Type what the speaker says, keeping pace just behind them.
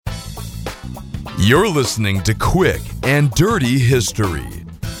You're listening to Quick and Dirty History,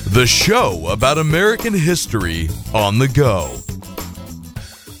 the show about American history on the go.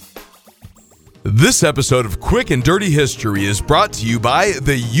 This episode of Quick and Dirty History is brought to you by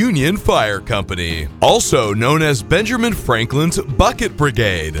the Union Fire Company, also known as Benjamin Franklin's Bucket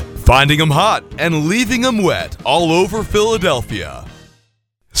Brigade, finding them hot and leaving them wet all over Philadelphia.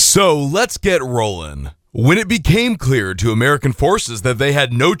 So let's get rolling. When it became clear to American forces that they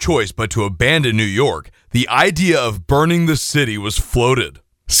had no choice but to abandon New York, the idea of burning the city was floated.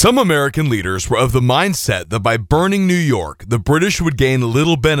 Some American leaders were of the mindset that by burning New York, the British would gain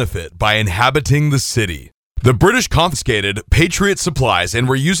little benefit by inhabiting the city. The British confiscated Patriot supplies and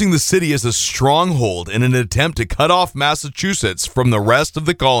were using the city as a stronghold in an attempt to cut off Massachusetts from the rest of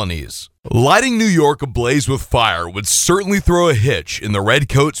the colonies. Lighting New York ablaze with fire would certainly throw a hitch in the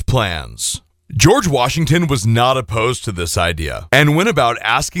Redcoats' plans. George Washington was not opposed to this idea and went about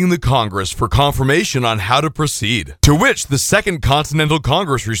asking the Congress for confirmation on how to proceed, to which the Second Continental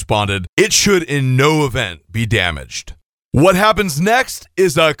Congress responded, it should in no event be damaged. What happens next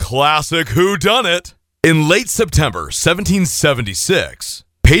is a classic whodunit. In late September 1776,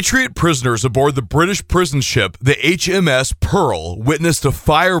 Patriot prisoners aboard the British prison ship the HMS Pearl witnessed a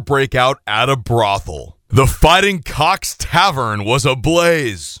fire break out at a brothel. The Fighting Cock's Tavern was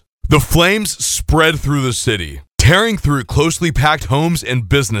ablaze. The flames spread through the city, tearing through closely packed homes and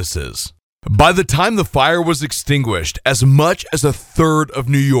businesses. By the time the fire was extinguished, as much as a third of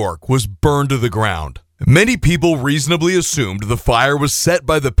New York was burned to the ground. Many people reasonably assumed the fire was set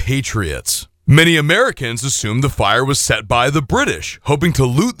by the Patriots. Many Americans assumed the fire was set by the British, hoping to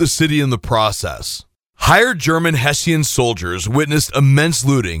loot the city in the process. Hired German Hessian soldiers witnessed immense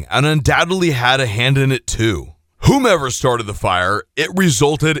looting and undoubtedly had a hand in it too. Whomever started the fire, it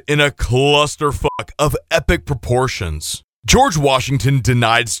resulted in a clusterfuck of epic proportions. George Washington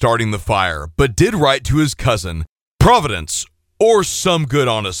denied starting the fire, but did write to his cousin, Providence, or some good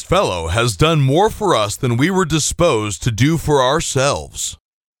honest fellow, has done more for us than we were disposed to do for ourselves.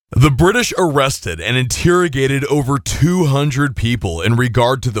 The British arrested and interrogated over 200 people in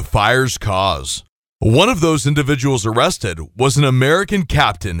regard to the fire's cause. One of those individuals arrested was an American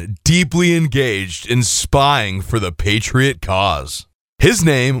captain deeply engaged in spying for the Patriot cause. His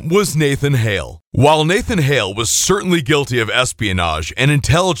name was Nathan Hale. While Nathan Hale was certainly guilty of espionage and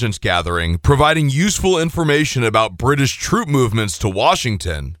intelligence gathering, providing useful information about British troop movements to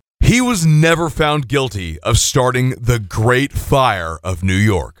Washington, he was never found guilty of starting the Great Fire of New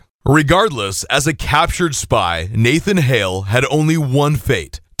York. Regardless, as a captured spy, Nathan Hale had only one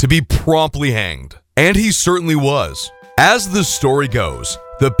fate: to be promptly hanged. And he certainly was. As the story goes,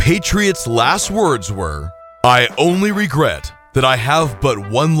 the Patriots' last words were, "I only regret that I have but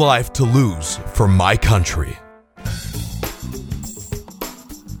one life to lose for my country."